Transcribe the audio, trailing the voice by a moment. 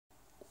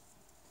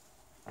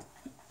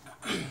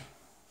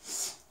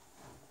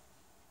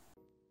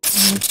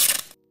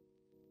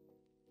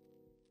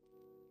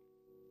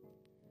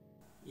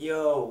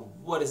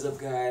What is up,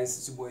 guys?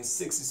 It's your boy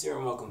SiCKSiS here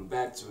and welcome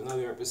back to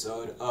another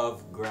episode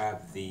of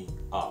Grab the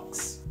Aux.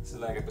 This is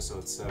like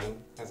episode 7,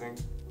 I think,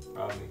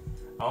 probably.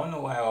 I don't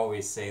know why I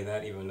always say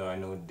that, even though I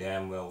know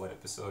damn well what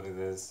episode it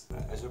is.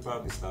 I should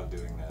probably stop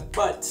doing that.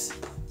 But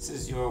this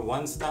is your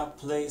one-stop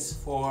place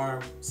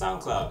for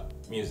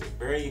SoundCloud music.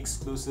 Very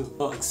exclusive,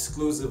 well,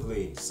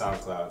 exclusively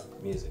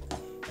SoundCloud music.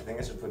 I think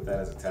I should put that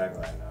as a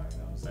tagline now, you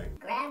know, it's like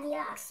Grab the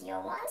Aux, your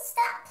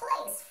one-stop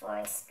place for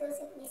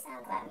exclusively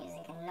SoundCloud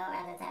music and no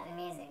other type of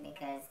music,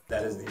 because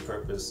that is the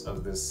purpose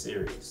of this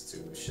series,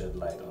 to shed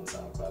light on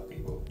SoundCloud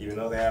people, even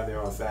though they have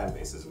their own fan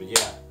bases. But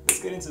yeah,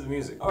 let's get into the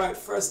music. Alright,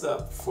 first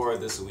up for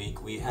this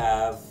week, we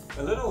have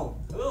a little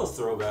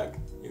throwback,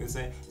 you could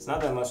say. It's not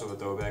that much of a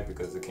throwback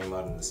because it came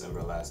out in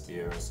December last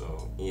year,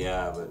 so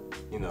yeah, but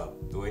you know,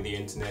 the way the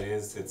internet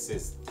is, it's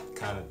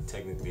kind of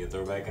technically a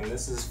throwback. And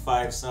this is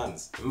 5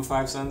 SUNS. Remember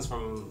 5 SUNS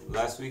from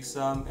last week's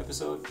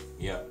episode?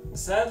 Yeah.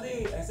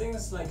 Sadly, I think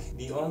it's like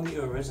the only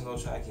original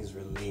track he's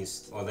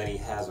released, or that he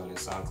has on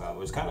his SoundCloud,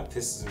 which kind of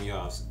pisses me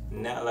off.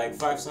 Now, like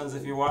 5 SUNS,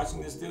 if you're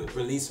watching this, dude,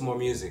 release more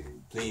music,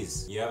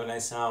 please. You have a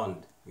nice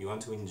sound. We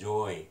want to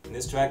enjoy. And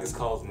this track is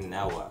called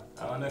Nawa.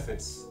 I don't know if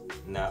it's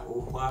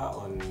Nauwa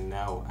or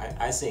Now.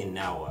 I say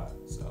Nawa,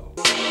 so.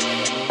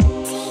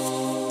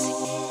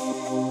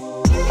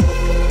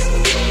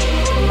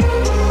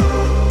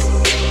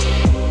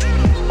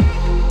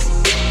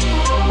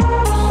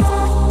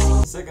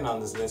 Second on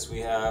this list, we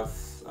have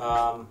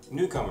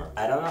Newcomer.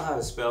 I don't know how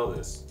to spell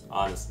this,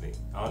 honestly.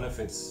 I don't know if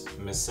it's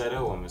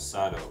Masato or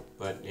Masato,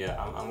 but yeah,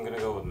 I'm gonna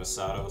go with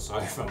Masato.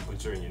 Sorry if I'm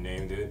butchering your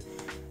name, dude.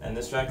 And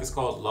this track is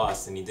called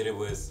Lost, and he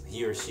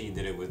or she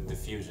did it with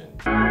Defussion.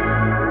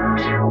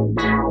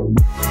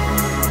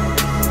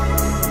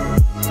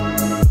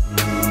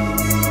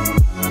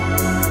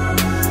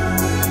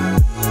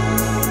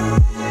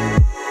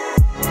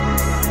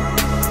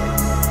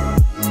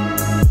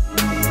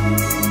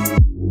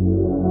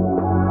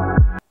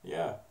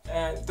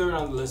 Third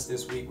on the list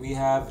this week, we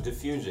have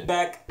Defussion.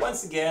 Back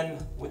once again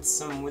with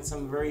some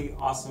very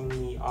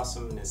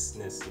awesomeness.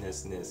 And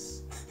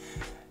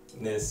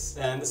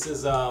this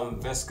is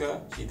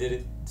Veska.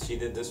 She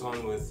did this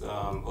one with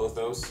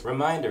Othos.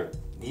 Reminder,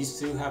 these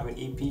two have an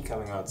EP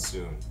coming out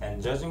soon,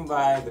 and judging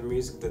by the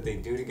music that they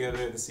do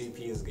together, this EP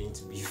is going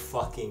to be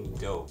fucking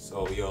dope.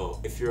 So yo,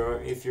 if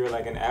you're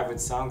like an avid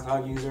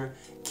SoundCloud user,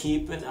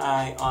 keep an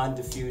eye on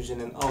Defussion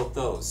and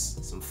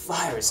Othos. Some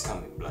fire is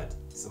coming, blood.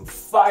 Some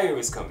fire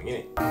is coming,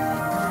 innit?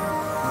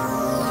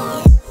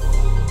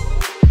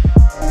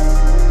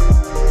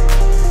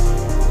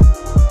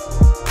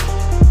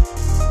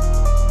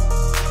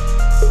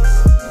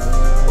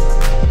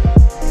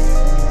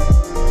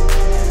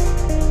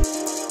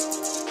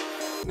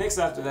 Next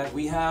after that,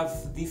 we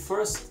have the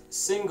first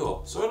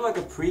single, sort of like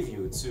a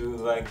preview to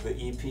like the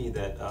EP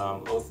that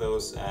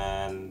Othos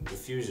and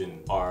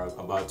Defussion are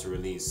about to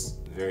release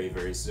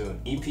very soon.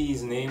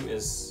 EP's name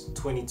is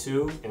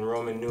 22 in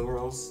Roman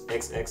numerals,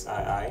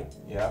 XXII.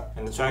 Yeah.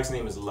 And the track's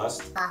name is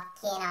Lust.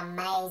 fucking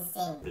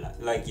amazing.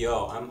 Like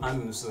yo,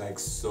 I'm just like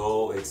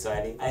so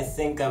excited. I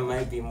think I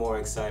might be more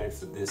excited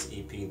for this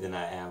EP than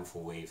I am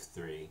for Wave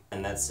 3.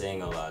 And that's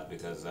saying a lot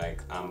because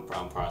like I'm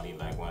probably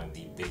like one of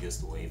the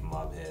biggest wave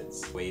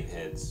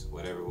heads,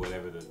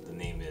 whatever the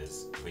name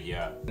is. But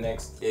yeah.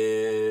 Next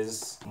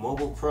is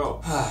Mobile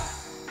Pro.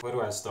 Where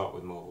do I start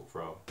with Mobile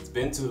Pro? It's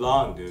been too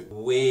long, dude.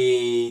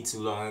 Way too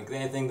long.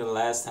 I think the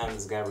last time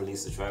this guy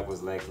released a track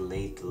was like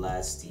late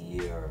last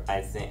year.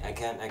 I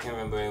can't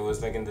remember. It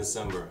was like in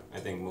December, I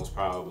think, most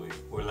probably.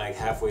 We're like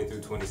halfway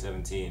through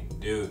 2017.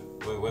 Dude,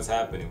 what's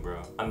happening,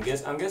 bro? I'm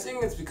guessing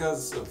it's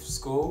because of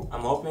school.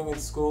 I'm hoping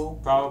it's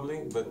school,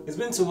 probably. But it's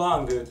been too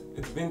long, dude.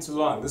 It's been too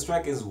long. This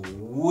track is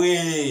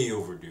way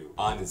overdue.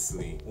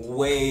 Honestly,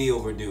 way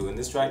overdue. And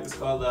this track is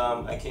called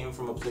I Came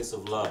From a Place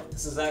of Love.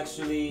 This is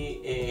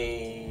actually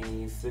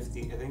a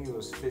 50, I think it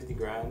was 50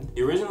 grand.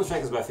 The original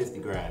track is about 50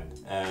 grand.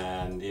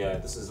 And yeah,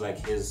 this is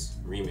like his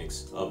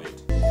remix of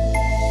it.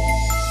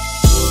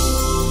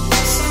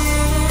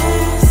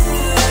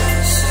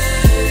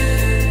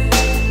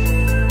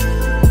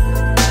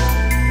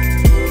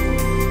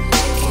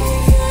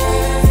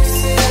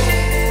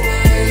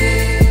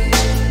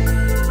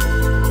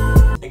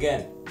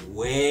 Again,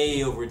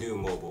 way overdue,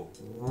 Mobile.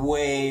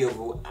 Way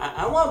over.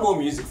 I want more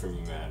music from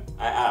you, man.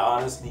 I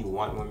honestly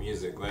want more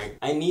music. Like,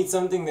 I need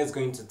something that's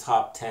going to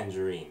top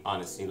Tangerine,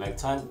 honestly. Like,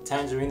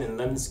 Tangerine and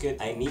Lemon-Skit,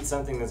 I need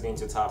something that's going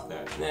to top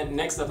that. And then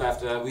next up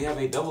after that, we have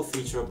a double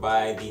feature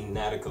by the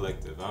Nata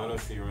Collective. I don't know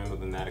if you remember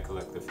the Nata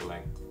Collective for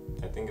like,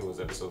 I think it was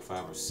episode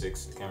 5 or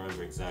 6, I can't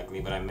remember exactly,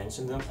 but I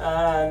mentioned them.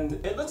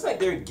 And it looks like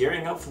they're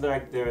gearing up for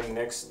their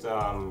next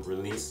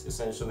release,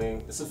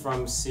 essentially. This is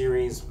from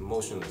Series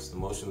Motionless, the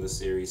Motionless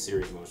series,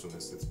 Series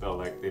Motionless. It's spelled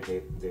like,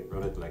 they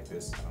wrote it like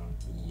this.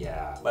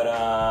 Yeah. But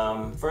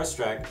first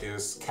track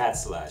is Cat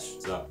Slash.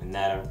 So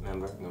Nata,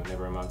 remember? No,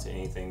 never amount to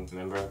anything,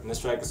 remember? And this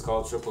track is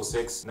called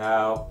 666.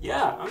 Now,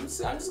 yeah, I'm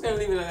just gonna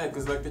leave it at that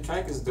because like the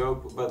track is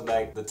dope, but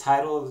like the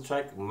title of the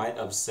track might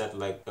upset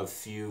like a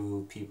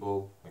few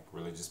people, like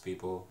religious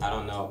people. I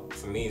don't know.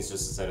 For me, it's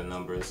just a set of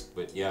numbers.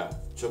 But yeah,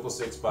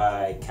 666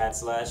 by Cat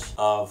Slash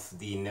of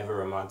the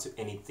Never Amount to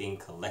Anything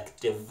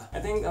collective. I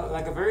think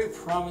like a very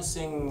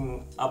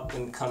promising up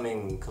and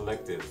coming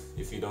collective,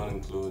 if you don't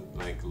include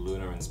like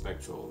Lunar and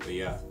Spectral. But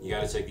yeah, you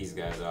gotta check these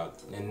guys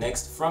out. And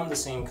next, from the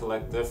same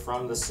collective,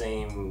 from the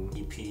same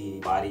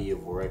EP body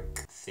of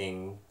work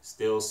thing,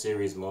 still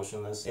series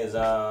Motionless, is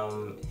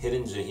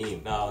Hidden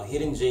Jaheim. Now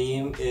Hidden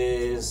Jaheim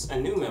is a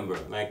new member,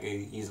 like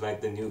he's like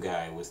the new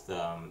guy with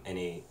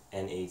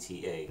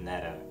N-A-T-A,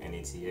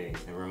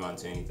 Never Amount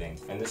to Anything.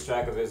 And this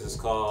track of his is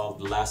called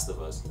The Last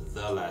of Us,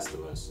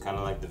 kind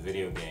of like the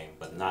video game,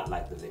 but not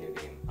like the video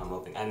game. I'm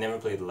hoping. I never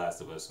played The Last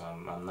of Us, so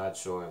I'm not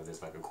sure if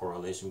there's like a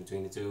correlation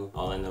between the two.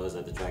 All I know is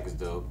that the track is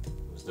dope.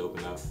 It was dope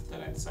enough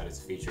that I decided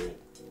to feature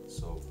it.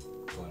 So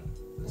go and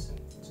listen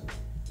to it.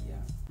 Yeah.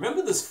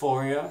 Remember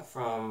Dysphoria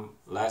from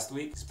last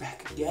week? He's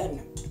back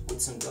again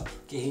with some dope.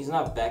 Okay, he's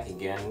not back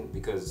again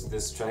because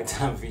this track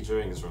that I'm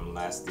featuring is from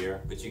last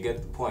year, but you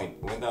get the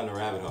point. Went down the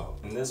rabbit hole.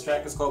 And this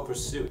track is called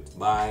Pursuit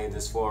by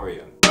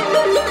Dysphoria.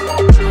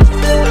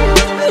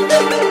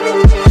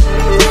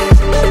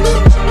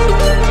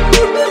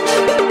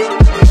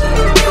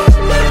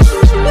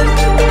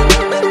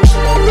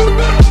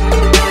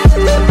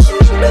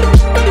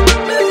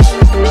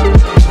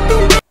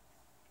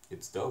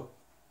 It's dope.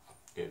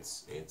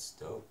 It's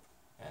dope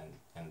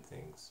and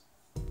things.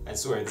 I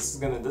swear this is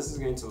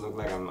going to look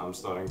like I'm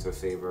starting to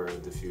favor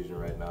Defussion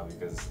right now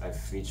because I've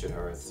featured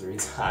her 3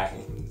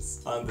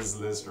 times on this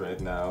list right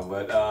now.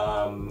 But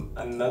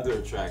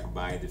another track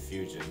by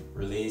Defussion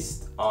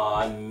released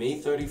on May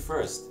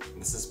 31st.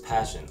 This is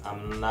Passion.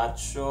 I'm not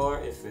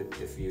sure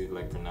if you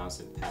like pronounce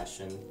it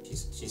Passion.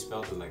 She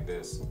spelled it like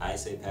this. I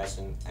say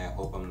Passion. I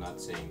hope I'm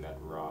not saying that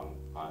wrong,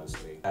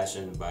 honestly.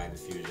 Passion by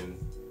Defussion.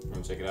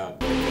 Come check it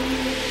out.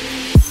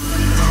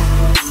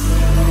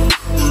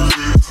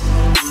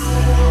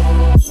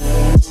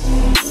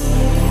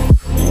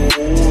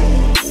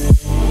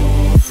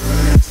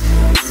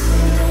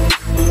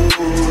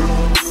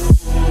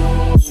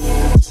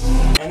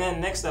 And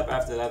then next up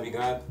after that we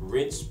got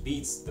Rich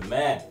Beatz, the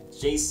man,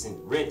 Jason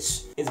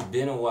Rich. It's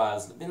been a while.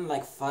 It's been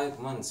like 5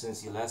 months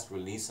since he last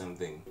released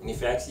something. And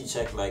if you actually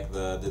check like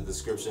the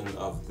description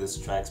of this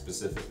track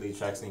specifically,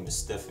 track's name is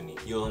Stephanie,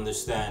 you'll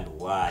understand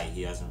why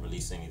he hasn't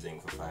released anything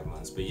for 5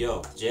 months. But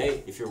yo,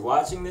 Jay, if you're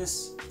watching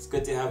this, it's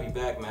good to have you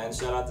back, man.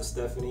 Shout out to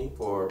Stephanie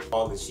for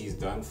all that she's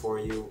done for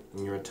you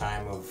in your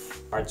time of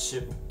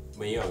hardship.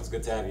 But yo, it's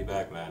good to have you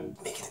back, man.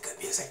 Making the good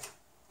music.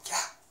 Yeah.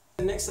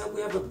 Next up, we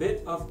have a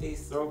bit of a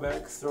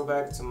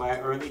throwback to my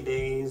early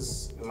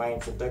days, my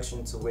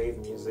introduction to wave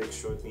music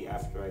shortly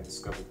after I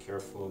discovered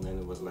Careful, and then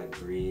it was like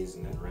Breeze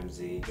and then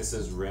Remzi. This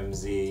is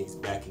Remzi. He's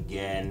back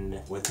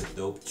again with a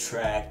dope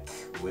track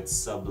with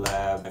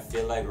Sublab. I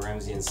feel like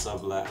Remzi and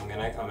Sublab,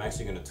 I'm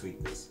actually gonna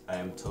tweet this. I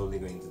am totally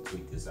going to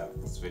tweet this after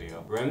this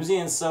video. Remzi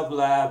and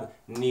Sublab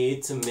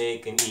need to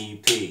make an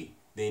EP.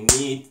 They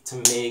need to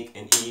make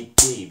an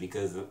EP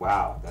because,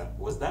 wow,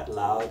 was that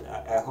loud?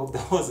 I hope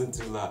that wasn't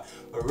too loud.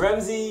 But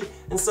Remzi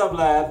and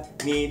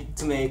Sublab need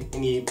to make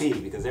an EP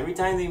because every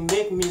time they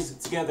make music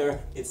together,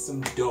 it's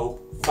some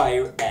dope,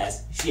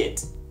 fire-ass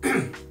shit.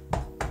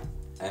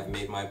 I've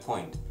made my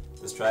point.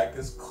 This track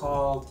is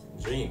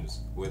called Dreams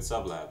with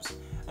Sublabs.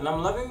 And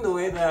I'm loving the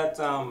way that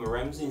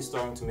Remzi is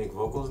starting to make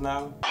vocals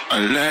now. I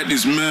let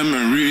these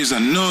memories, I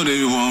know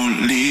they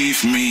won't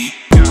leave me.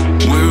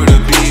 Where would I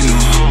be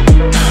now?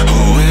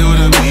 Oh, where would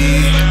I be?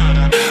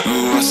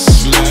 Oh,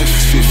 what's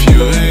life if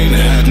you ain't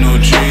had no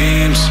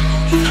dreams?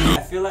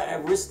 I feel like I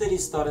wish that he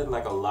started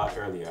like a lot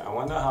earlier. I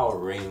wonder how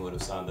Rain would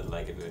have sounded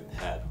like if it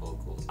had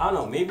vocals. I don't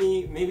know,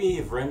 maybe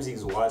if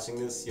Remzi's watching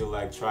this, he'll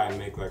like try and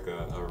make like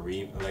a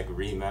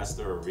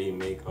remaster or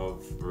remake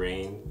of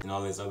Rain and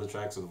all these other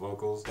tracks with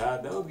vocals.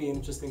 That would be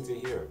interesting to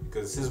hear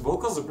because his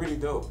vocals are pretty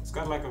dope. It's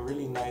got like a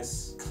really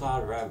nice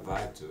cloud rap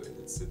vibe to it.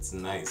 It's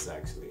nice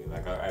actually.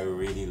 Like I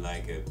really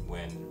like it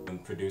when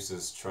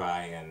producers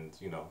try and,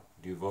 you know,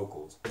 do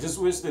vocals. I just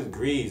wish that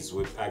Grease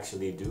would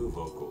actually do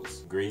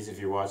vocals. Grease, if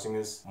you're watching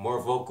this, more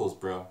vocals,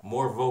 bro.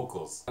 More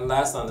vocals. And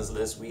last on this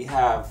list, we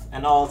have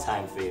an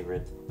all-time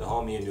favorite, the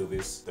homie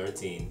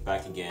Anubis-XIII,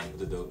 back again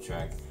with a dope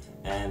track.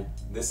 And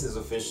this is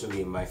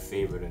officially my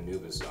favorite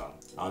Anubis song.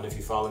 I don't know if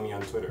you follow me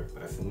on Twitter,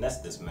 but I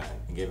finessed this man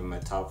and gave him my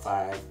top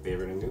 5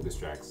 favorite Anubis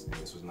tracks, and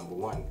this was number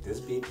 1. This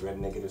beat Red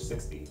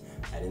 -60.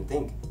 I didn't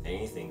think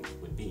anything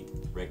would beat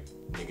Red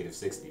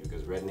 -60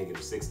 because Red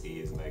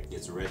 -60 is like,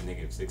 it's Red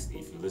 -60.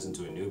 If you listen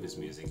to Anubis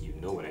music, you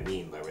know what I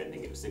mean by Red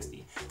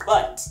 -60.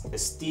 But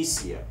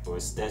Estesia or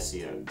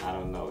Estesia, I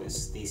don't know,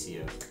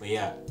 Estesia. But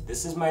yeah,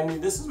 this is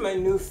my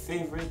new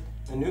favorite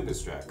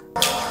Anubis track.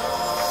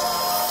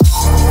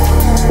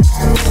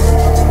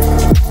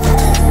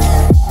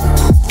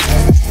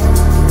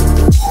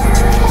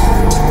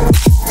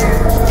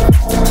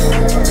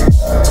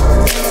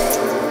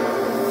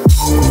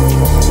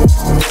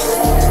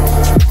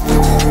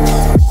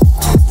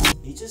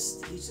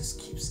 He just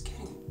keeps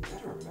getting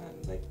better, man.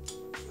 Like,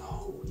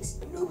 yo,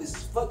 Anubis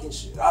is fucking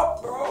shit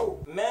up,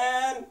 bro.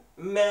 Man.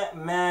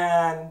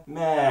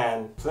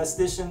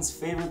 Plastition's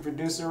favorite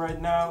producer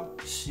right now?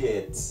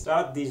 Shit.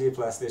 Shout out DJ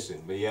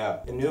Plastation. But yeah,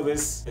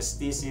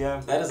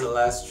 Anubis-XIII. That is the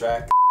last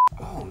track.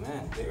 Oh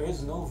man, there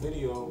is no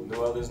video.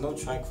 Well, there's no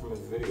track from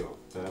his video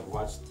that I've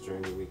watched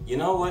during the week. You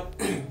know what?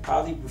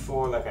 Probably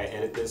before like I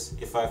edit this,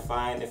 if I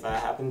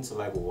happen to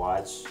like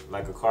watch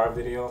like a car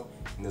video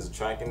and there's a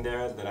track in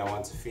there that I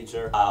want to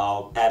feature,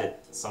 I'll add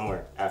it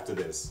somewhere after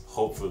this.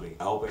 Hopefully.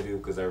 I hope I do,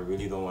 because I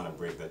really don't want to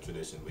break that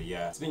tradition. But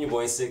yeah, it's been your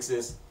boy SiCKSiS.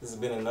 This has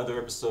been another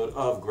episode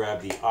of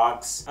Grab the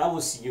Aux. I will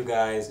see you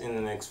guys in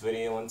the next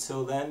video.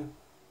 Until then,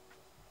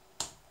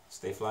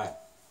 stay fly.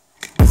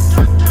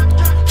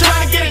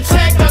 Get a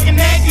check, looking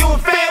at you a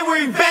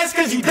favor.